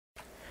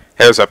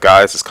Hey, what's up,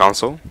 guys? It's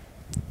Konsol,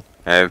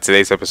 and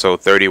today's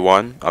episode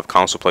 31 of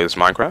Konsol Plays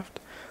Minecraft.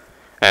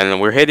 And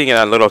we're heading in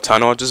a little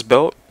tunnel I just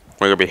built.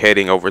 We're gonna be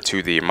heading over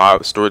to the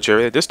mob storage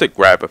area just to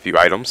grab a few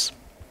items.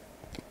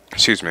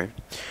 Excuse me.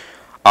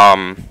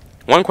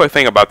 One quick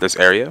thing about this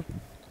area.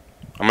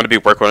 I'm gonna be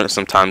working on it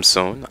sometime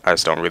soon. I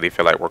just don't really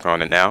feel like working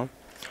on it now.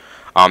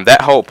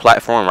 That whole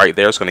platform right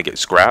there is gonna get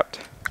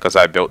scrapped because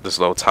I built this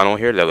little tunnel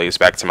here that leads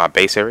back to my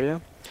base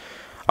area.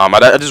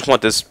 I just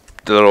want this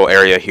little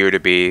area here to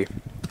be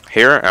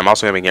here. I'm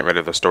also going to be getting rid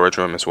of the storage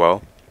room as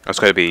well. It's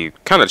going to be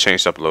kind of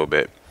changed up a little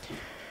bit.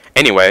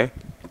 Anyway,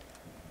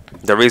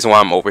 the reason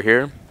why I'm over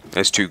here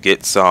is to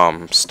get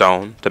some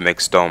stone to make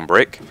stone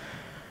brick.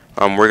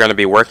 We're going to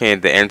be working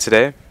at the end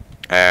today.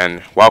 And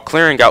while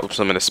clearing out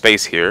some of the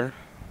space here,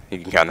 you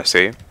can kind of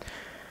see,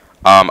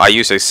 I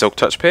use a silk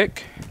touch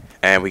pick.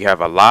 And we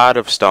have a lot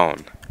of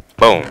stone.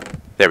 Boom.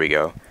 There we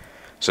go.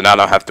 So now I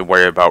don't have to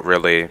worry about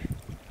really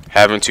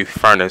having to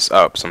furnace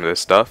up some of this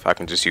stuff. I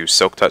can just use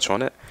silk touch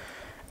on it.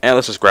 And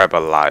let's just grab a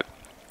lot,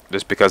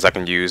 just because I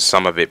can use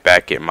some of it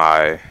back at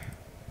my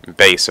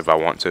base if I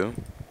want to.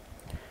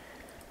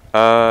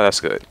 That's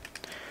good.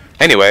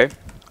 Anyway,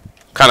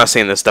 kind of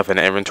seeing this stuff in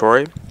the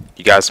inventory.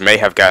 You guys may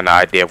have gotten an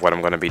idea of what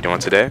I'm going to be doing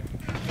today.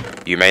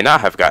 You may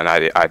not have gotten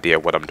an idea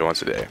of what I'm doing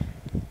today.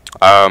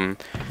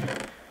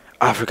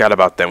 I forgot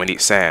about that. We need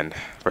sand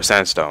for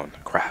sandstone.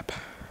 Crap.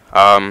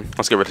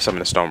 Let's get rid of some of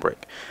the stone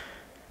brick.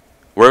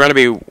 We're going to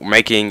be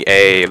making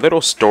a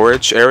little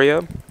storage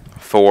area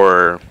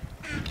for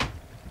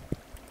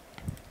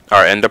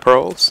our ender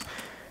pearls.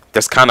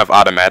 That's kind of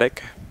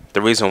automatic.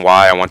 The reason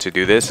why I want to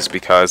do this is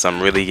because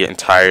I'm really getting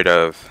tired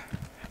of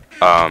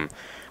well,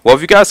 if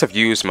you guys have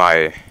used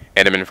my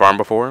Endermen farm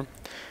before,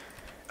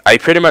 I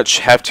pretty much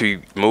have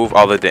to move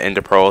all of the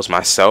ender pearls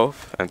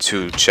myself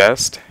into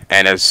chest,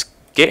 and it's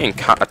getting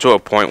to a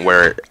point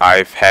where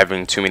I'm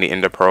having too many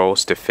ender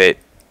pearls to fit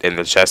in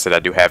the chest that I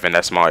do have in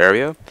that small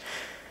area.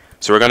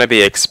 So we're going to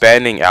be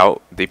expanding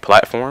out the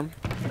platform,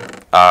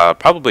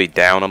 probably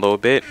down a little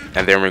bit,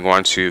 and then we're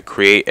going to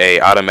create a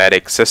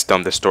automatic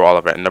system to store all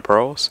of our ender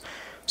pearls,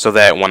 so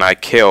that when I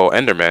kill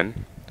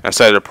endermen,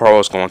 instead of the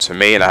pearls going to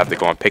me and I have to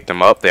go and pick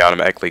them up, they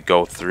automatically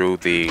go through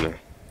the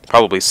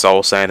probably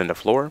soul sand in the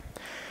floor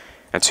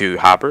into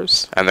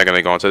hoppers, and they're going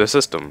to go into the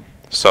system.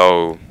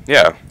 So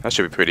yeah, that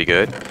should be pretty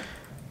good.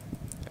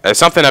 It's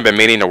something I've been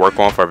meaning to work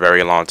on for a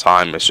very long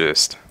time. It's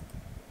just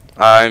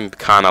I'm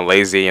kind of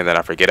lazy and then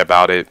I forget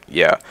about it.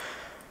 Yeah.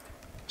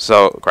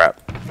 So, crap.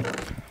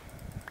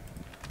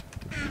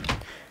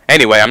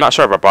 Anyway, I'm not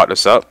sure if I brought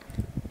this up.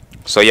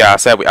 So yeah,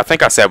 I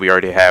think I said we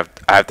already have.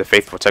 I have the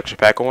Faithful texture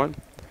pack on.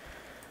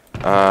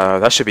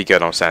 That should be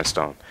good on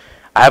sandstone.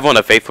 I have on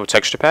a Faithful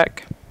texture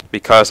pack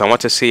because I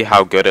want to see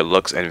how good it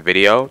looks in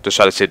video. To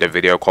try to see the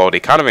video quality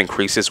kind of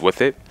increases with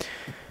it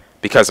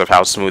because of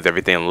how smooth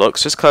everything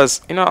looks. Just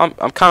because, you know,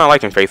 I'm kind of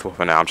liking Faithful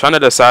for now. I'm trying to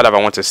decide if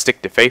I want to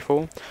stick to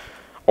Faithful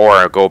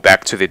or go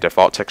back to the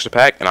default texture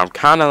pack, and I'm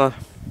kind of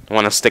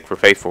want to stick for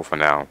Faithful for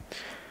now.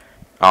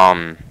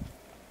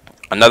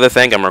 Another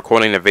thing, I'm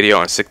recording the video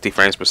on 60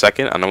 frames per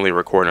second. I normally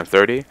record in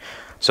 30.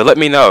 So let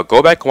me know.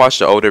 Go back and watch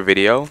the older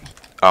video.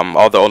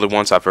 All the older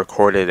ones I've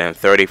recorded in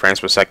 30 frames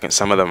per second.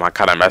 Some of them I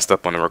kind of messed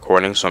up on the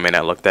recording, so it may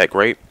not look that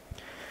great.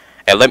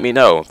 And let me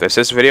know, does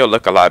this video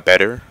look a lot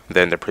better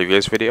than the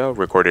previous video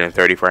recorded in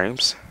 30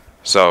 frames?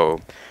 So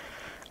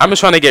I'm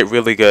just trying to get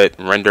really good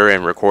render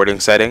and recording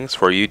settings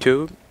for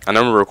YouTube. I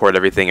normally record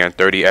everything in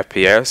 30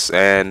 FPS,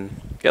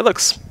 and it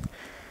looks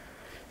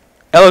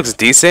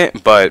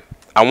decent, but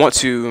I want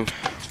to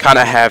kind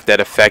of have that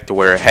effect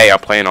where, hey, I'm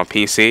playing on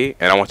PC,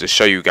 and I want to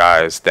show you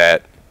guys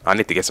that I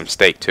need to get some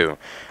steak too.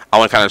 I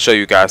want to kind of show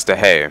you guys that,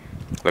 hey,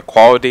 the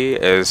quality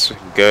is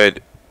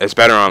good. It's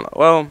better on,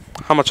 well,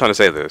 how am I trying to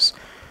say this?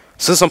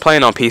 Since I'm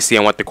playing on PC,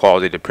 I want the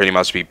quality to pretty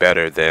much be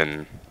better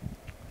than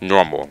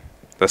normal.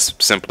 That's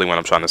simply what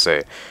I'm trying to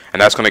say.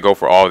 And that's going to go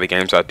for all the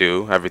games I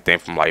do. Everything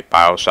from like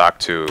BioShock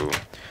to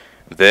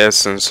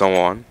this and so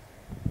on.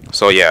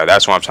 So yeah,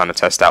 that's why I'm trying to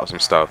test out some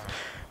stuff.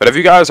 But if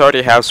you guys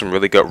already have some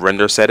really good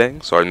render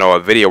settings, or know a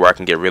video where I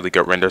can get really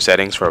good render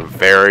settings for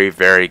very,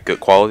 very good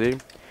quality,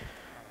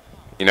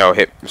 you know,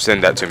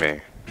 send that to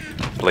me,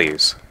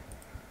 please.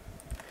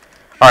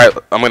 Alright,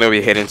 I'm going to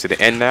be heading to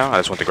the end now. I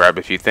just want to grab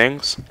a few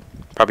things.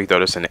 Probably throw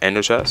this in the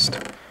ender chest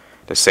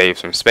to save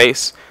some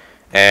space.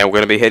 And we're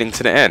going to be heading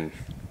to the end.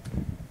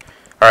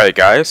 Alright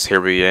guys,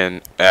 here we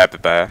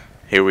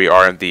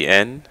are in the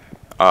end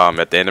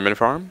at the Enderman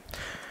farm.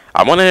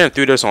 I went ahead and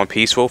threw this on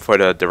peaceful for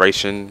the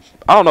duration.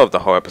 I don't know if the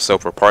whole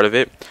episode for part of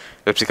it.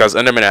 It's because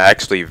Endermen are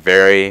actually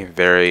very,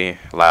 very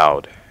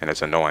loud, and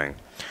it's annoying.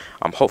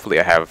 Hopefully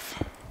I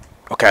have,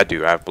 okay, I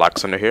do. I have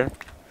blocks under here.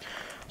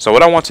 So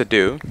what I want to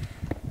do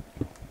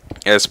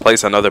is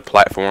place another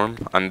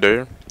platform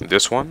under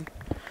this one.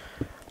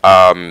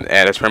 And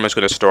it's pretty much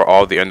going to store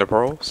all the ender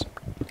pearls.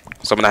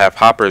 So I'm going to have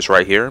hoppers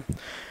right here.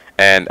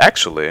 And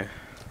actually,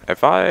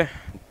 if I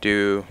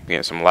do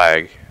get some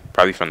lag,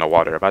 probably from the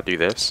water, if I do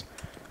this,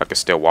 I can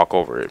still walk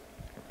over it.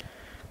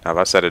 Now if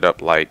I set it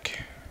up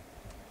like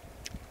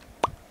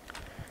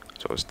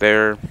So it's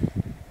there.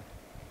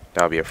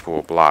 That'll be a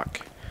full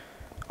block.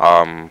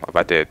 If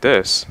I did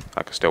this,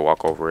 I could still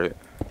walk over it.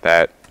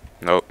 That,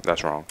 nope,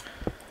 that's wrong.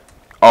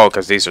 Oh,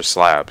 because these are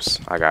slabs.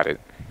 I got it.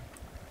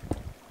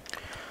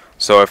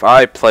 So if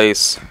I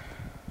place,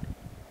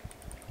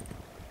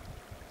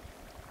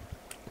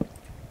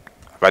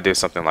 if I did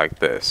something like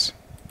this,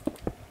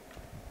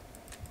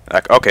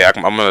 like, okay,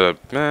 I'm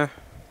gonna,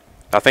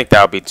 I think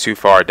that'll be too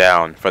far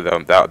down for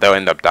them. They'll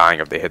end up dying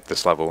if they hit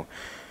this level.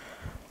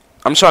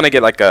 I'm trying to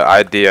get like an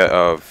idea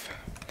of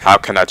how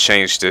can I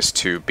change this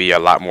to be a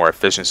lot more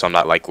efficient, so I'm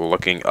not like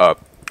looking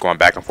up, going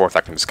back and forth.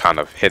 I can just kind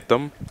of hit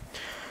them.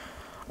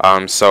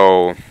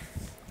 So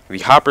the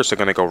hoppers are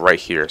going to go right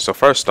here. So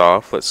first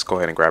off, let's go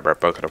ahead and grab our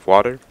bucket of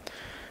water.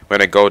 We're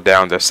going to go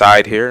down the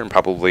side here and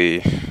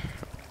probably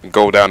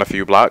go down a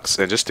few blocks.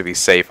 And just to be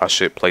safe, I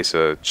should place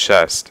a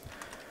chest.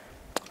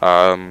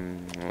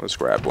 Let's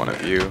grab one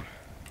of you.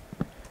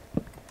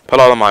 Put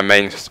all of my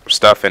main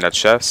stuff in a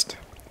chest.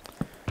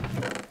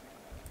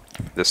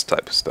 This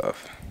type of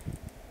stuff.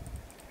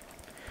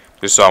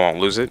 Just so I won't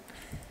lose it.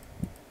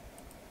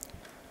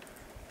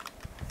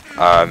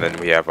 Then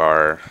we have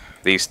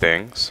these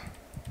things.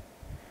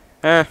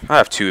 I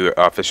have 2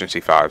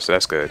 efficiency 5, so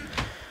that's good.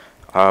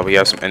 We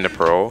have some ender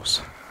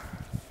pearls.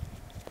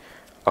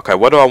 Okay,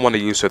 what do I want to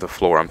use for the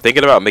floor? I'm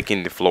thinking about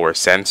making the floor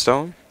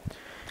sandstone,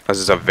 because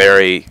it's a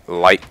very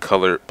light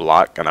colored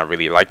block, and I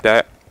really like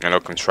that. And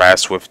it'll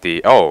contrast with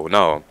the, oh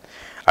no,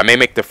 I may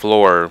make the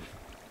floor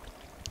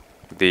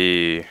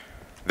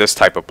this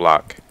type of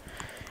block,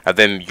 and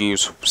then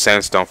use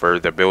sandstone for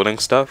the building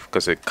stuff,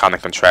 because it kind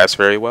of contrasts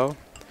very well.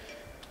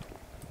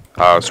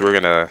 So we're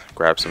gonna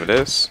grab some of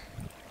this.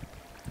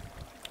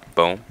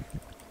 Boom.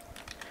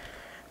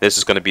 This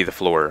is gonna be the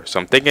floor. So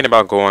I'm thinking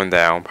about going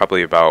down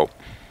probably about,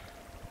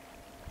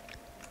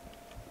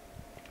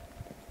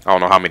 I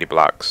don't know how many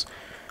blocks.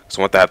 So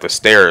I want to have the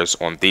stairs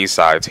on these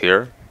sides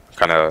here.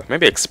 Kind of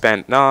maybe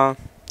expand. Nah.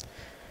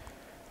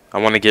 I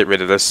want to get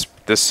rid of this.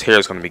 This here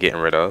is going to be getting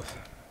rid of.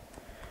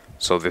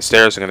 So the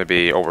stairs are going to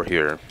be over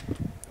here.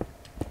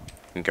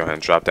 You can go ahead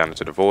and drop down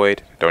into the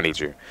void. Don't need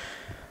you.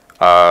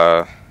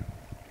 And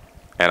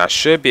I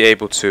should be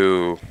able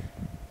to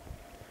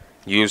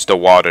use the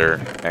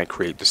water and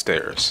create the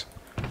stairs.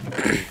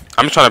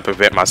 I'm trying to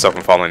prevent myself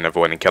from falling in the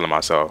void and killing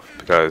myself,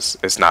 because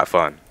it's not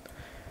fun.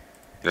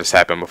 This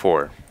happened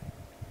before.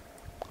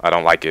 I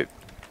don't like it.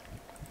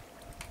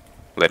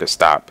 Let it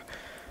stop.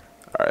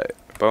 Alright,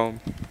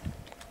 boom.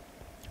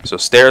 So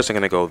stairs are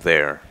going to go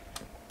there.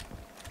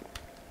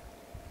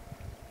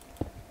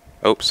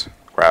 Oops,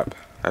 crap.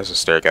 That's a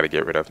stair I got to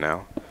get rid of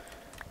now.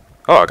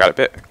 Oh, I got it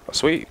back. Oh,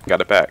 sweet, got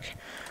it back.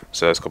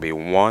 So that's going to be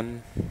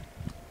 1.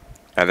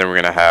 And then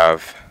we're going to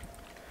have...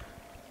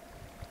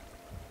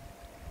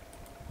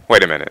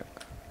 Wait a minute.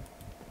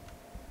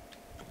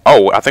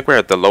 Oh, I think we're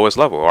at the lowest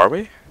level, are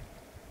we?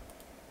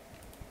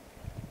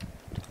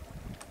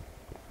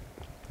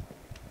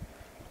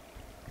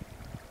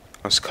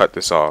 Let's cut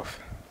this off.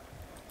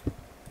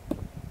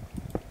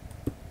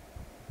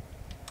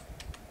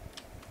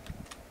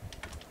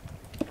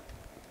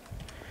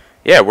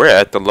 Yeah, we're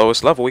at the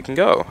lowest level we can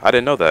go. I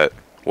didn't know that.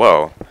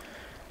 Whoa.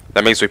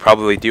 That means we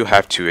probably do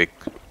have to...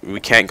 We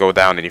can't go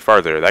down any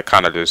further. That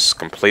kind of just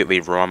completely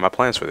ruined my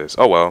plans for this.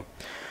 Oh well.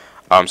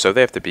 So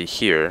they have to be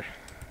here.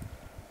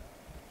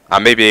 I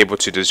may be able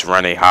to just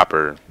run a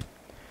hopper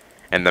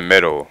in the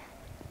middle,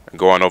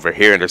 going over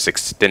here and just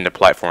extend the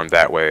platform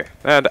that way.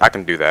 And I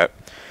can do that.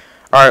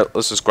 Alright,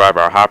 let's just grab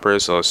our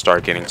hoppers, so let's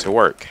start getting to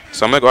work.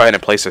 So I'm going to go ahead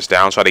and place this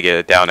down, try to get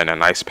it down in a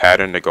nice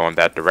pattern to go in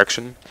that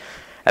direction.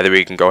 And then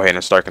we can go ahead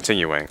and start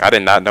continuing. I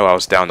did not know I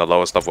was down the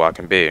lowest level I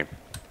can be.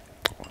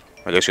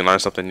 I guess you learn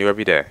something new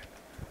every day.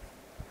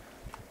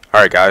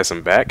 Alright guys,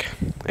 I'm back.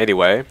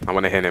 Anyway, I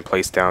went ahead and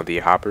placed down the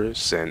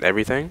hoppers and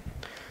everything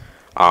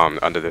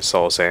under the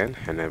soul sand,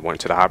 and then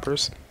went to the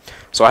hoppers.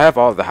 So I have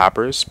all of the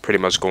hoppers pretty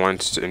much going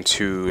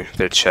into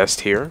their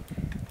chest here.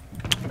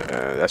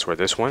 That's where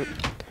this went.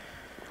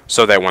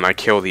 So that when I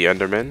kill the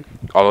Endermen,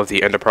 all of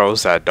the Ender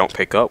Pearls that I don't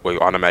pick up will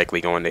automatically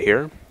go into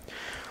here.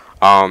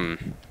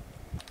 And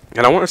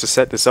I wanted to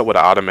set this up with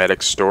an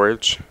automatic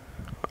storage.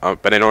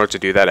 But in order to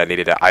do that, I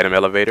needed an item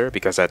elevator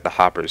because I had the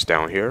hoppers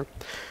down here.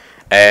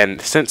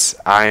 And since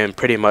I am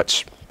pretty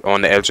much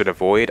on the edge of the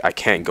void, I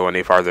can't go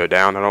any farther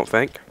down, I don't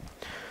think.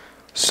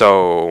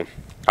 So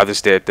I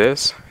just did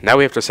this. Now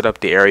we have to set up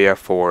the area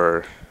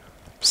for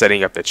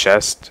setting up the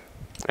chest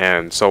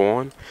and so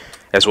on,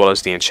 as well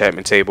as the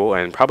enchantment table,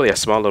 and probably a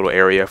small little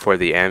area for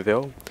the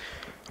anvil.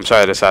 I'm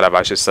trying to decide if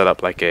I should set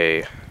up like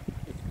an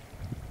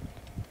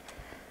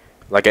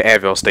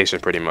anvil station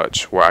pretty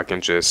much, where I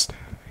can just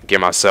get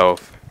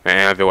myself an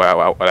anvil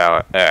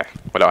without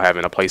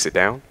having to place it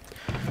down.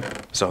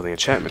 So the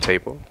enchantment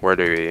table, where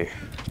do we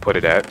put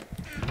it at?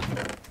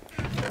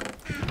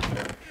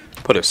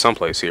 Put it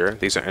someplace here.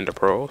 These are ender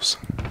pearls.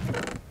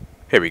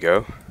 Here we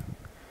go.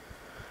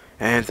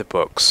 And the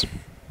books.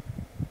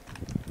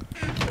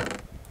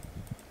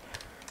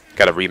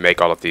 Gotta remake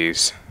all of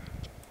these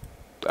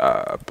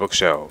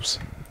bookshelves.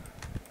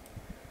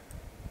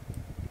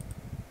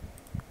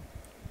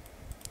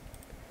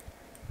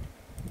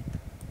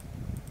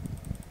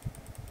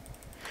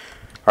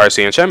 Alright,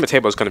 so the enchantment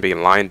table is going to be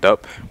lined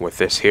up with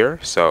this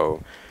here.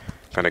 So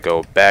I'm going to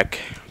go back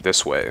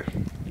this way.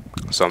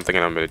 So I'm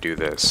thinking I'm going to do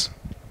this.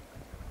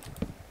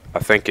 I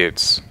think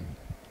it's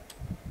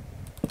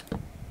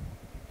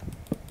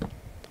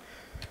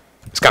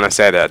kind of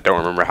sad that I don't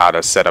remember how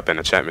to set up an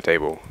enchantment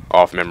table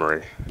off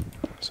memory.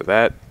 So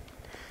that,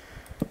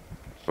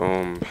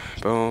 boom,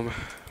 boom,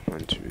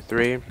 1, 2,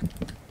 3. And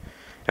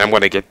I'm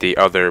going to get the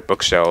other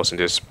bookshelves and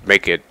just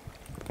make it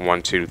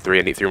 1, 2, 3.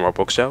 I need 3 more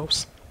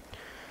bookshelves.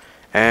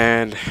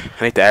 And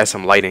I need to add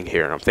some lighting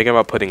here. I'm thinking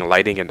about putting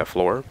lighting in the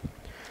floor.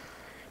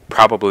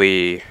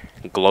 Probably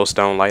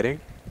glowstone lighting.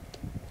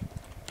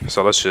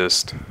 So let's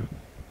just...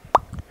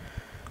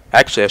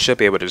 Actually, I should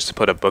be able to just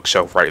put a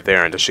bookshelf right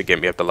there, and this should get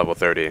me up to level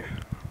 30.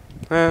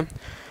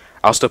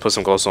 I'll still put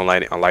some glowstone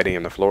lighting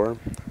in the floor.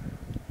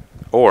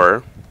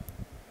 Or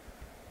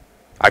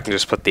I can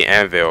just put the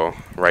anvil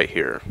right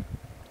here.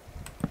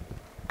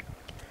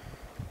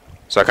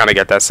 So I kind of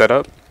get that set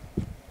up.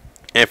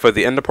 And for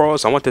the ender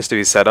pearls, I want this to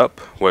be set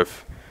up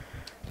with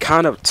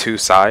kind of 2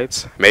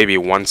 sides. Maybe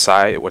one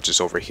side, which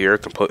is over here,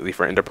 completely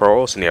for ender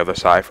pearls, and the other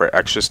side for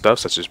extra stuff,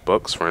 such as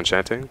books for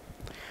enchanting.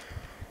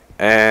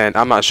 And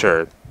I'm not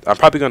sure. I'm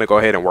probably going to go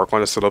ahead and work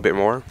on this a little bit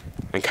more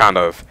and kind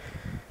of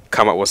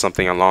come up with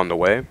something along the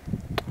way.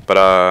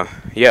 But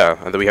yeah,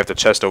 and then we have the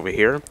chest over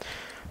here.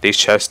 These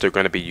chests are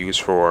going to be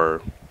used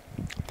for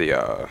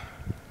the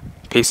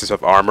pieces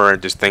of armor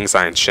and just things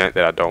I enchant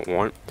that I don't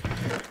want.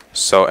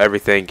 So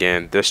everything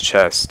in this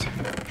chest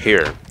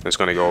here is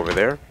going to go over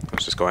there.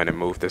 Let's just go ahead and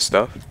move this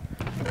stuff.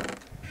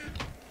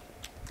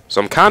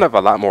 So I'm kind of a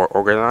lot more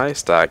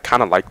organized. I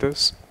kind of like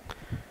this.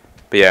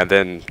 But yeah,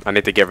 then I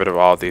need to get rid of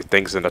all these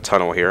things in the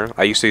tunnel here.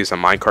 I used to use a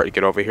minecart to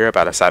get over here, but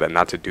I decided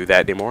not to do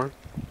that anymore.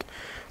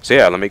 So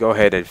yeah, let me go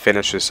ahead and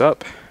finish this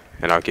up,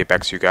 and I'll get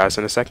back to you guys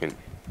in a second.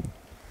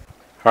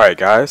 Alright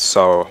guys,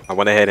 so I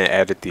went ahead and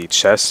added the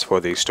chest for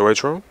the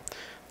storage room.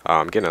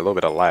 I'm getting a little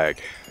bit of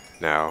lag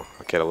now.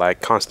 I get a lag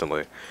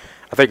constantly.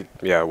 I think,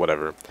 yeah,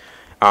 whatever.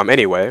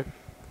 Anyway,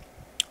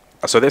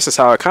 so this is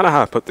how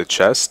I put the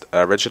chest.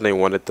 I originally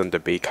wanted them to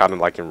be kind of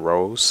like in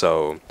rows,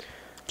 so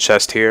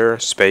chest here,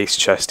 space,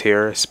 chest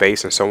here,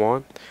 space, and so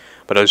on.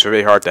 But it was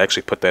really hard to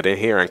actually put that in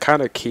here and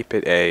kind of keep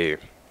it a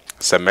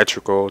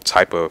symmetrical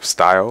type of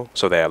style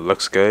so that it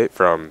looks good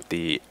from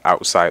the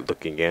outside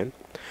looking in.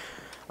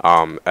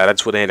 I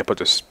just went ahead and put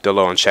the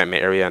little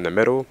enchantment area in the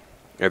middle.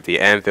 And the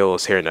anvil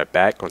is here in the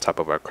back on top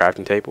of our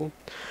crafting table.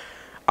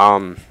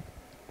 I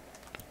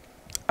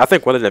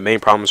think one of the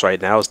main problems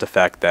right now is the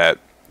fact that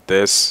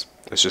this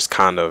is just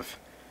kind of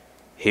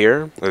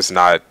here. It's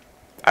not,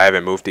 I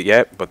haven't moved it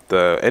yet, but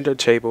the ender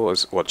table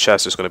is, well,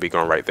 chest is going to be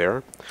going right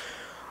there.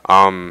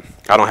 I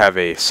don't have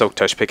a silk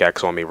touch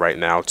pickaxe on me right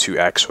now to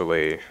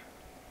actually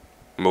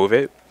move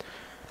it.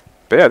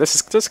 But yeah, this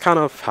is just kind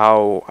of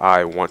how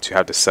I want to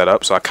have this set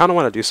up. So I kind of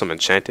want to do some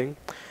enchanting.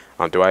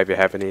 Do I even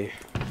have any?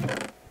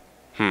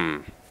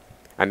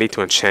 I need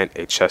to enchant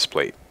a chest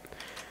plate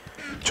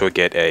to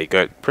get a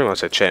good, pretty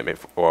much enchantment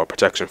or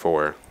protection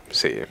 4. Let's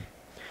see.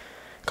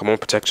 Come on,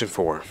 protection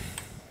 4.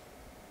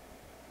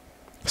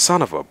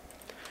 Son of a...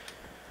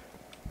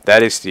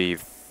 That is the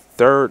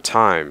 3rd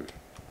time,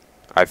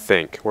 I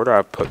think. Where do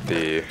I put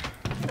the...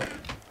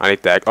 I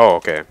need that. Oh,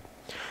 okay.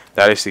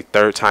 That is the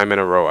 3rd time in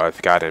a row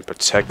I've gotten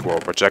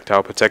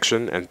projectile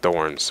protection and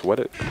thorns. What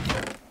it?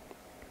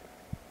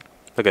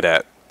 Look at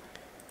that.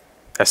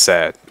 That's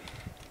sad.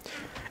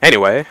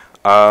 Anyway,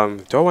 do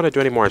I want to do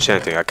any more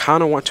enchanting? I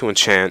kind of want to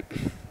enchant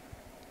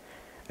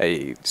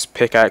a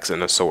pickaxe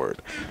and a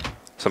sword.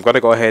 So I'm going to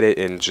go ahead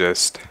and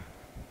just...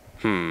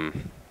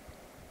 I'm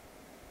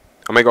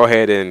going to go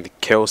ahead and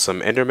kill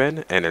some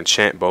endermen and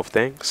enchant both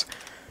things.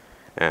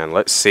 And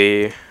let's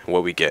see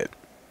what we get.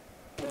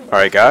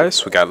 Alright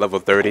guys, we got level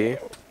 30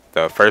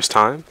 the first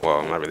time.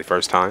 Well, not really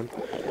first time.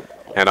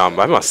 And I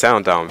have my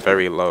sound down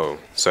very low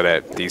so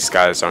that these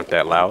guys aren't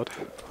that loud.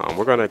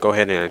 We're going to go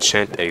ahead and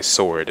enchant a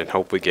sword and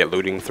hopefully get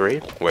looting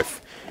 3 with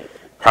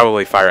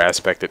probably fire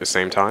aspect at the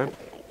same time.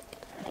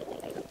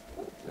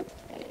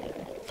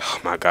 Oh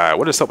my god,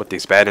 what is up with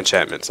these bad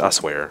enchantments? I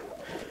swear.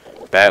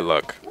 Bad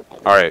luck.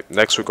 Alright,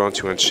 next we're going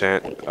to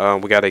enchant.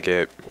 We got to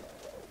get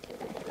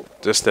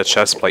just the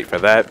chest plate for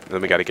that.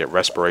 Then we got to get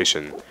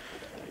respiration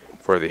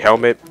for the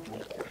helmet.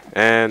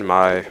 And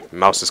my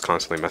mouse is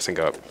constantly messing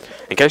up.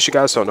 In case you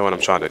guys don't know what I'm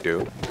trying to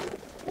do,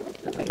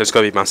 there's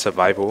going to be my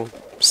survival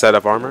set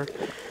of armor.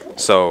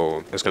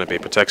 So there's going to be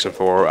protection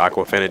 4,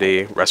 aqua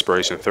affinity,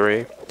 respiration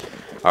 3,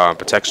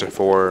 protection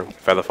 4,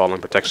 feather falling,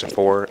 protection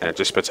 4, and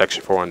just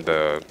protection 4 on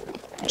the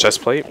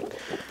chest plate.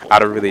 I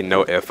don't really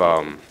know if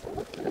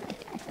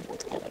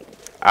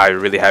I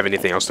really have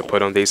anything else to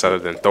put on these other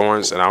than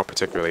thorns, and I don't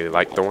particularly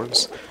like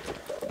thorns.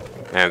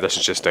 And this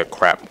is just a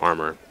crap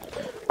armor.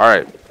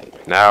 Alright,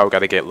 now we got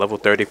to get level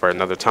 30 for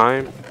another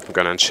time. I'm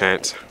going to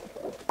enchant.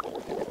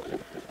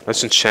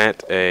 Let's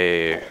enchant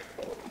a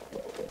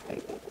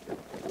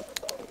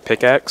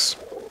pickaxe.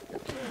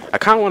 I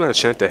kind of want to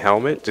enchant the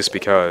helmet just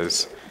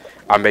because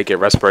I may get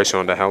respiration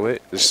on the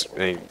helmet.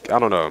 I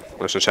don't know.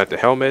 Let's enchant the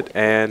helmet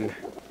and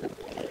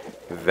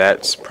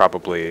That's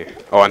probably...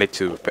 Oh, I need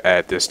to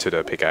add this to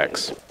the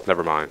pickaxe.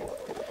 Never mind.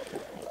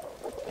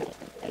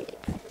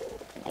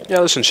 Yeah,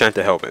 let's enchant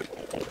the helmet.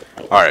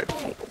 Alright.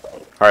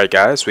 Alright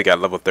guys, we got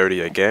level 30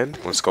 again.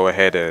 Let's go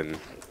ahead and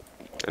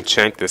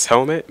enchant this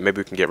helmet. Maybe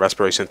we can get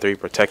Respiration 3,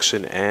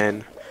 Protection,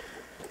 and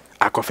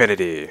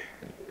Aquafinity.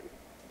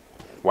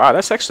 Wow,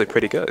 that's actually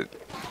pretty good.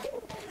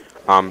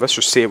 Let's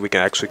just see if we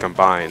can actually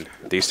combine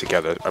these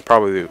together. It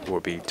probably will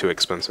be too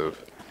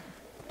expensive.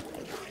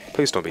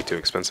 Please don't be too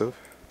expensive.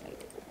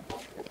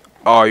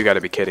 Oh, you gotta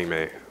be kidding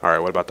me.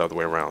 Alright, what about the other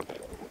way around?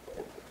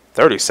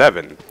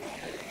 37?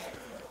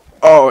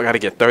 Oh, I gotta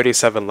get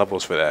 37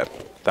 levels for that.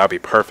 That'll be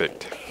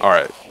perfect.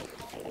 Alright.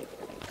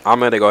 I'm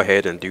gonna go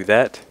ahead and do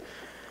that.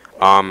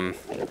 I'm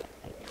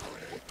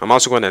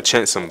also going to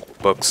enchant some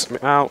books.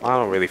 I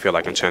don't really feel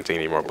like enchanting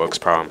any more books,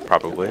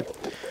 probably.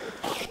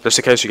 Just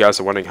in case you guys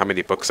are wondering how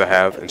many books I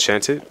have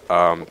enchanted,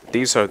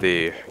 these are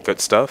the good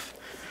stuff.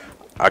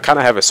 I kind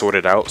of have it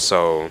sorted out,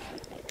 so...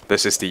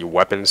 This is the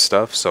weapon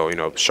stuff, so, you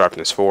know,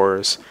 sharpness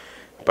 4s,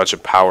 a bunch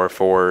of power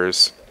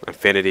 4s,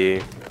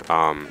 affinity,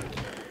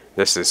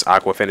 this is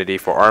aqua affinity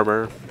for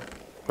armor,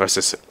 this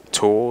is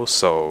tools,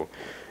 so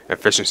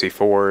efficiency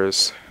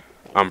 4s,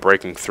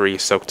 unbreaking 3,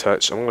 silk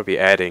touch. I'm going to be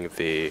adding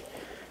the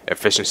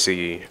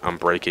efficiency,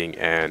 unbreaking,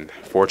 and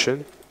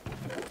fortune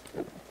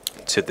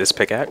to this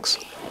pickaxe.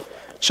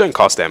 Shouldn't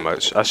cost that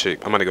much. I'm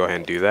going to go ahead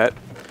and do that.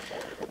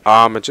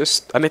 I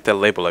need to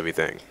label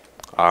everything.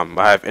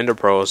 I have ender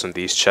pearls in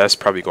these chests,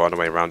 probably go all the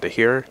way around to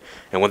here.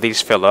 And when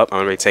these fill up, I'm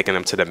going to be taking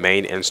them to the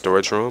main end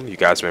storage room. You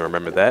guys may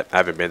remember that. I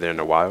haven't been there in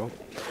a while.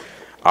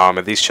 And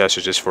these chests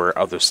are just for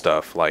other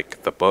stuff,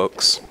 like the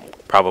books,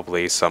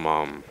 probably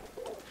some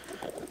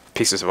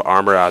pieces of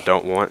armor I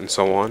don't want, and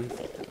so on.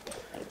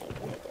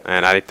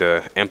 And I need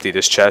to empty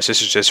this chest.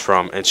 This is just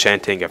from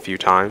enchanting a few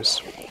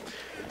times.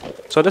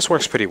 So this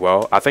works pretty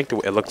well. I think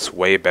it looks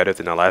way better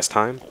than the last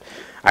time.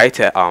 I need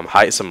to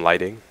hide some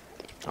lighting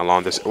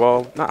along this,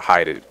 well, not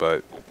hide it,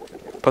 but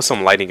put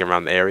some lighting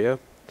around the area.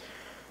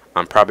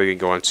 I'm probably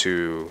going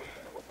to,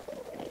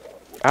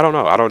 I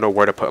don't know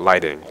where to put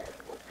lighting.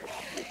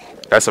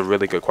 That's a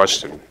really good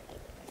question.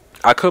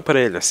 I could put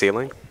it in the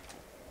ceiling.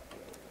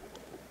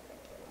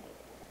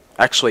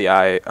 Actually,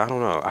 I don't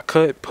know. I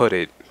could put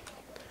it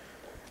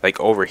like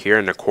over here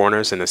in the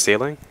corners in the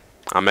ceiling.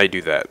 I may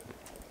do that.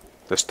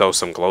 Just throw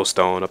some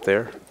glowstone up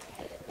there.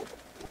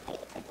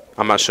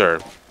 I'm not sure.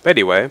 But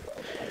anyway,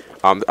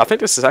 I think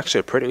this is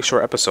actually a pretty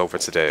short episode for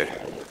today.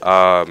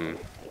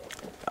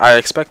 I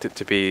expected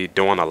to be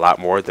doing a lot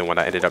more than what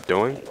I ended up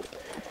doing.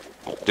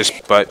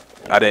 But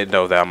I didn't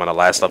know that I'm on the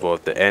last level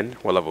at the end.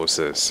 What level is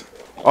this?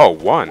 Oh,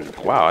 1.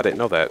 Wow, I didn't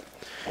know that.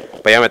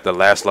 But yeah, I'm at the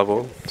last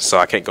level, so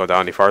I can't go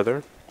down any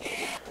farther.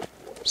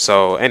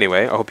 So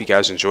anyway, I hope you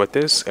guys enjoyed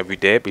this. If you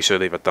did, be sure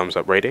to leave a thumbs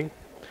up rating.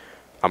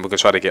 I'm going to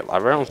try to get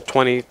around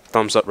 20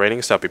 thumbs up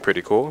ratings. That'd be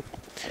pretty cool.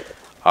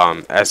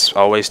 As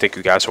always, thank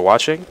you guys for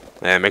watching.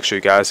 And make sure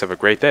you guys have a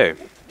great day.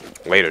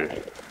 Later.